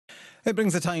It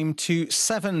brings the time to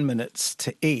 7 minutes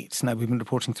to 8. Now, we've been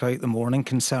reporting throughout the morning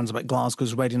concerns about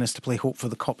Glasgow's readiness to play hope for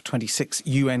the COP26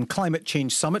 UN Climate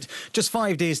Change Summit. Just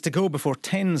 5 days to go before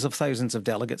tens of thousands of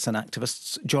delegates and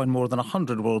activists join more than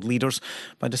 100 world leaders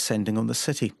by descending on the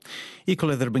city.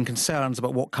 Equally, there have been concerns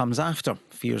about what comes after.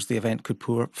 Fears the event could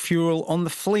pour fuel on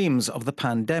the flames of the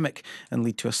pandemic and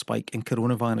lead to a spike in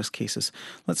coronavirus cases.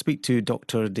 Let's speak to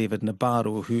Dr. David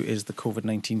Nabarro, who is the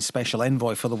COVID-19 Special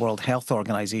Envoy for the World Health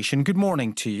Organization. Good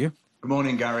morning to you. Good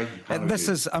morning, Gary. I'm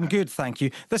good, thank you.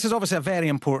 This is obviously a very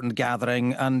important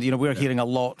gathering, and we're hearing a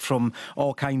lot from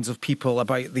all kinds of people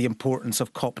about the importance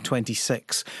of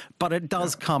COP26. But it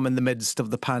does come in the midst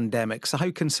of the pandemic. So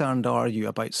how concerned are you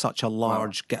about such a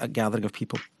large gathering of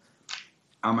people?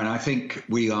 I think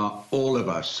we are, all of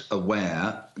us,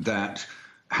 aware that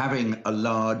having a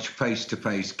large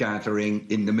face-to-face gathering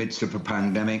in the midst of a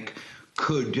pandemic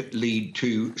could lead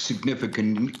to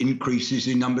significant increases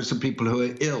in numbers of people who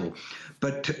are ill.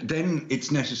 But then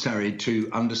it's necessary to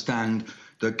understand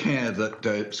the care that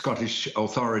the Scottish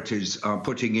authorities are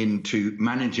putting into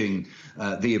managing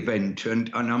the event. And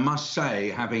I must say,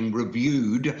 having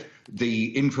reviewed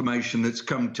the information that's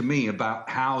come to me about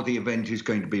how the event is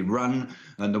going to be run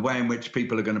and the way in which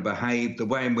people are going to behave, the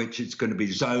way in which it's going to be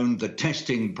zoned, the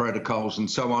testing protocols and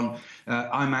so on,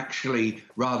 I'm actually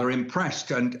rather impressed.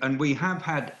 And we have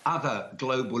had other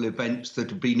global events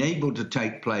that have been able to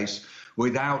take place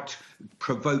without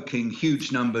provoking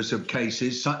huge numbers of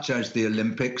cases, such as the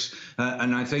Olympics.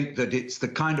 And I think that it's the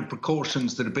kind of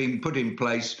precautions that are being put in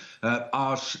place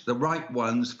are the right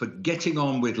ones for getting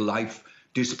on with life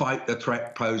despite the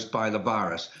threat posed by the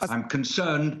virus. I'm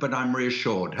concerned, but I'm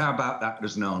reassured. How about that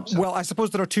as an answer? Well, I suppose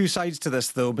there are two sides to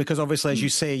this, though, because obviously, as you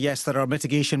say, yes, there are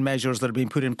mitigation measures that are being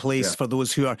put in place for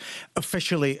those who are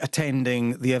officially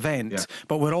attending the event.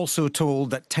 But we're also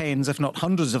told that tens, if not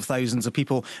hundreds of thousands of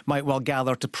people might well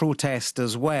gather to protest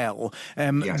as well.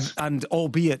 And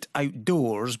albeit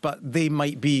outdoors, but they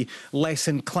might be less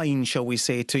inclined, shall we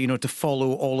say, to, to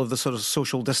follow all of the sort of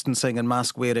social distancing and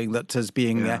mask wearing that is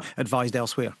being advised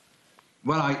elsewhere.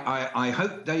 Well, I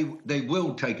hope they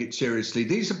will take it seriously.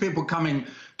 These are people coming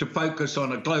to focus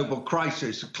on a global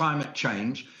crisis, climate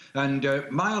change. And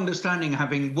my understanding,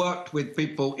 having worked with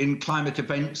people in climate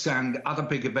events and other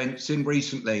big events in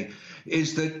recently,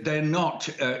 is that they're not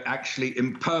actually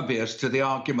impervious to the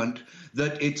argument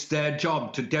that it's their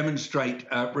job to demonstrate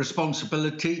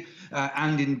responsibility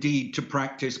and indeed to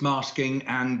practice masking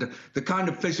and the kind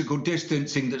of physical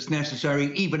distancing that's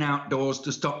necessary, even outdoors,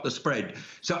 to stop the spread.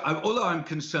 So although I'm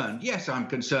concerned, yes, I'm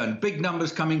concerned, big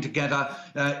numbers coming together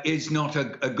is not a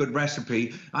good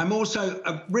recipe. I'm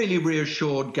also really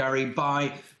reassured, Gary,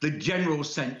 by the general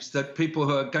sense that people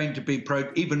who are going to be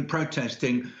even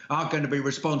protesting are going to be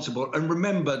responsible. And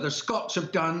remember, the Scots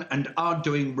have done and are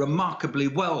doing remarkably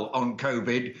well on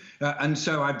COVID. And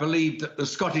so I believe that the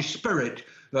Scottish spirit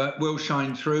will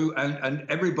shine through, and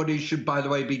everybody should, by the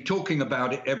way, be talking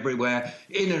about it everywhere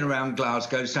in and around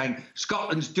Glasgow, saying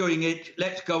Scotland's doing it,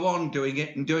 let's go on doing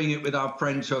it, and doing it with our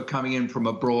friends who are coming in from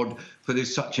abroad for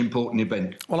this such important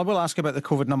event. Well, I will ask about the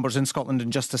COVID numbers in Scotland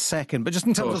in just a second, but just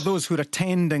in terms of those who are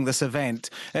attending this event,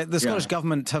 the Scottish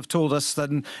Government have told us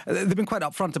that, and they've been quite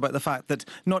upfront about the fact that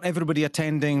not everybody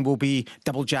attending will be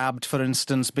double jabbed, for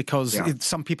instance, because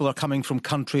some people are coming from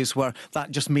countries where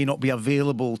that just may not be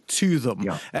available to them.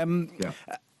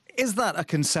 Is that a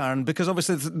concern? Because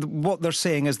obviously what they're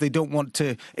saying is they don't want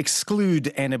to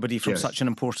exclude anybody from such an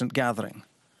important gathering.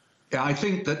 Yeah, I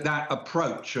think that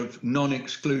approach of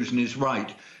non-exclusion is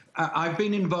right. I've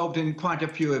been involved in quite a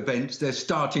few events. They're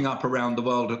starting up around the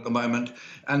world at the moment.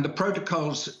 And the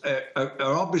protocols are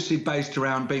obviously based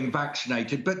around being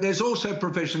vaccinated. But there's also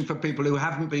provision for people who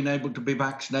haven't been able to be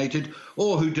vaccinated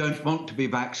or who don't want to be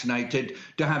vaccinated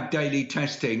to have daily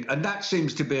testing. And that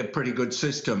seems to be a pretty good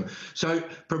system. So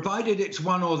provided it's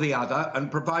one or the other, and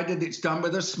provided it's done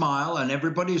with a smile and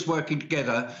everybody's working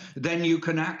together, then you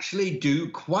can actually do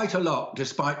quite a lot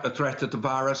despite the threat of the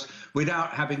virus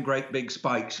without having great big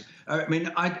spikes.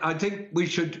 I think we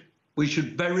should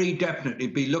very definitely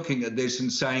be looking at this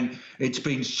and saying it's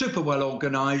been super well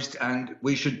organised, and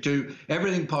we should do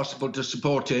everything possible to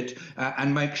support it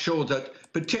and make sure that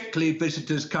particularly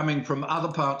visitors coming from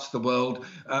other parts of the world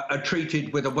are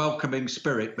treated with a welcoming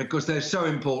spirit, because they're so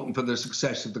important for the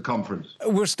success of the conference.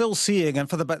 We're still seeing, and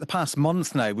for about the past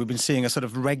month now, we've been seeing a sort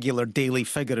of regular daily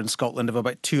figure in Scotland of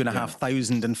about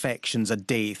 2,500 infections a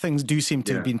day. Things do seem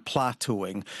to have been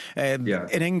plateauing.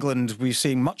 In England, we're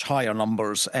seeing much higher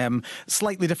numbers,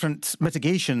 slightly different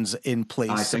mitigations in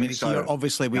place. Here,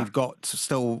 obviously, we've got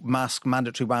still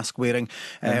mandatory mask wearing.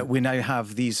 We now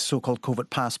have these so-called COVID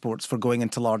passports for going going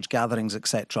into large gatherings,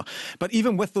 etc. But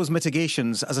even with those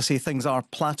mitigations, as I say, things are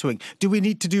plateauing. Do we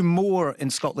need to do more in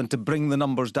Scotland to bring the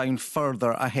numbers down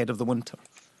further ahead of the winter?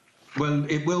 Well,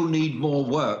 it will need more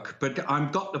work, but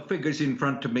I've got the figures in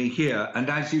front of me here. And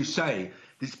as you say,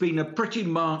 there's been a pretty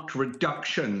marked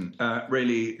reduction,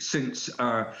 really, since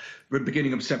the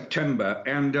beginning of September.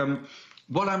 And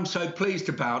what I'm so pleased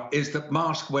about is that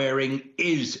mask wearing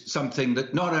is something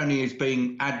that not only is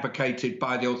being advocated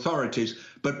by the authorities,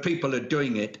 but people are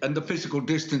doing it. And the physical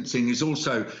distancing is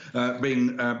also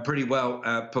being pretty well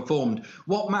performed.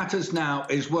 What matters now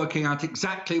is working out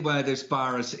exactly where this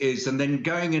virus is and then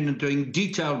going in and doing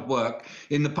detailed work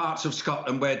in the parts of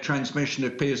Scotland where transmission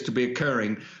appears to be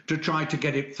occurring to try to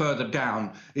get it further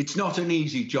down. It's not an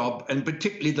easy job, and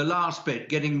particularly the last bit,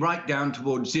 getting right down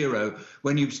towards zero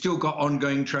when you've still got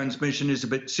ongoing transmission, is a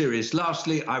bit serious.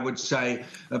 Lastly, I would say,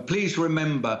 please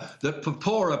remember that for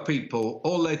poorer people,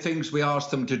 all the things we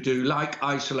ask them to do, like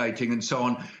isolating and so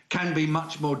on, can be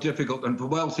much more difficult than for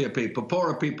wealthier people.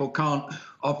 Poorer people can't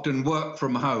often work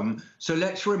from home. So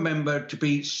let's remember to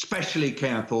be especially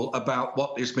careful about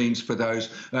what this means for those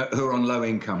who are on low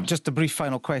incomes. Just a brief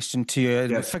final question to you.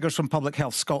 Yes. Figures from Public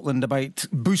Health Scotland about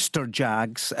booster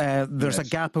jags. There's a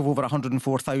gap of over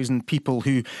 104,000 people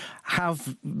who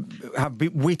have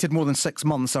waited more than 6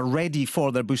 months, are ready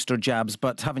for their booster jabs,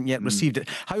 but haven't yet received it.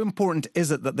 How important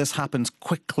is it that this happens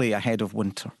quickly ahead of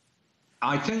winter?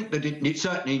 I think that it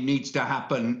certainly needs to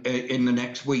happen in the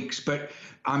next weeks, but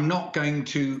I'm not going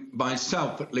to,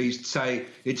 myself at least, say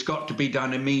it's got to be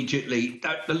done immediately.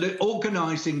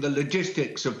 Organising the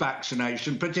logistics of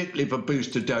vaccination, particularly for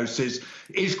booster doses,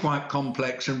 is quite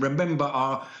complex. And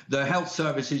remember, the health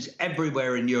services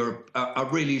everywhere in Europe are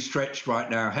really stretched right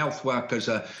now. Health workers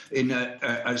are in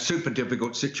a super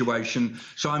difficult situation.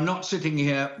 So I'm not sitting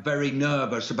here very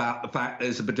nervous about the fact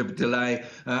there's a bit of a delay.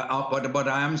 What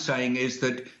I am saying is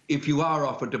that if you are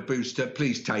offered a booster,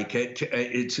 please take it.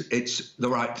 It's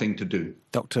the right thing to do.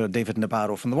 Dr. David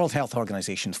Nabarro from the World Health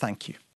Organization, thank you.